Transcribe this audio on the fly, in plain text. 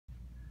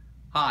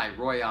Hi,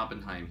 Roy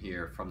Oppenheim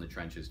here from the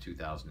Trenches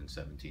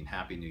 2017.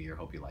 Happy New Year.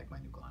 Hope you like my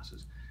new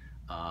glasses.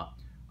 I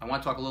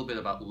want to talk a little bit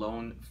about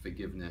loan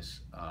forgiveness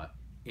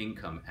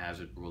income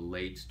as it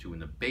relates to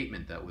an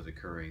abatement that was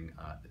occurring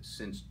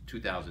since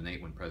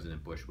 2008 when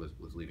President Bush was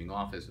leaving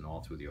office and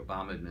all through the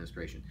Obama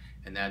administration.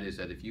 And that is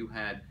that if you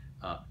had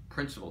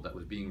principal that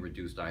was being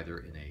reduced either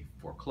in a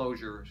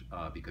foreclosure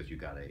because you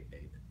got a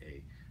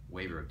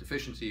waiver of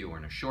deficiency, or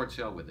in a short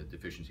sale where the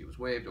deficiency was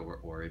waived,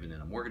 or even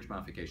in a mortgage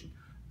modification,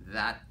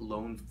 that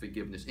loan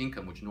forgiveness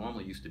income, which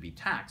normally used to be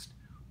taxed,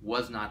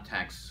 was not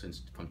taxed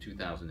since from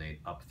 2008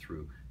 up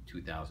through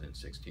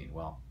 2016.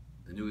 Well,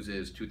 the news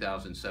is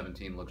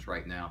 2017 looks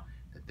right now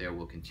that there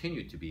will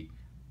continue to be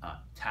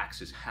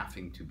taxes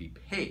having to be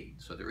paid.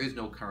 So there is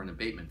no current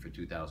abatement for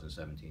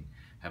 2017.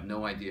 Have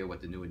no idea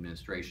what the new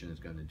administration is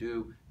going to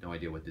do, no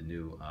idea what the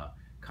new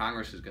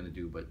Congress is going to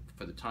do, but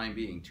for the time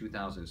being,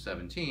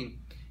 2017,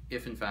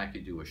 if in fact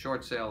you do a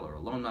short sale or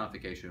a loan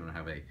modification and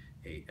have a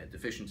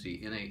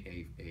deficiency in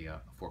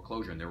a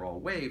foreclosure and they're all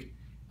waived,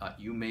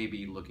 you may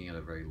be looking at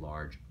a very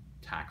large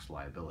tax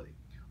liability.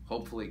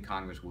 Hopefully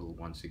Congress will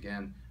once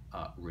again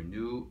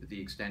renew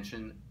the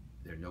extension.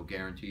 There are no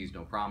guarantees,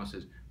 no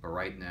promises, but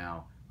right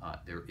now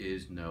there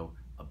is no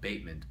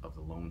abatement of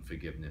the loan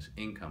forgiveness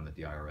income that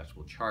the IRS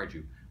will charge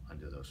you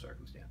under those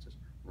circumstances.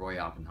 Roy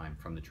Oppenheim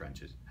from the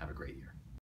Trenches. Have a great year.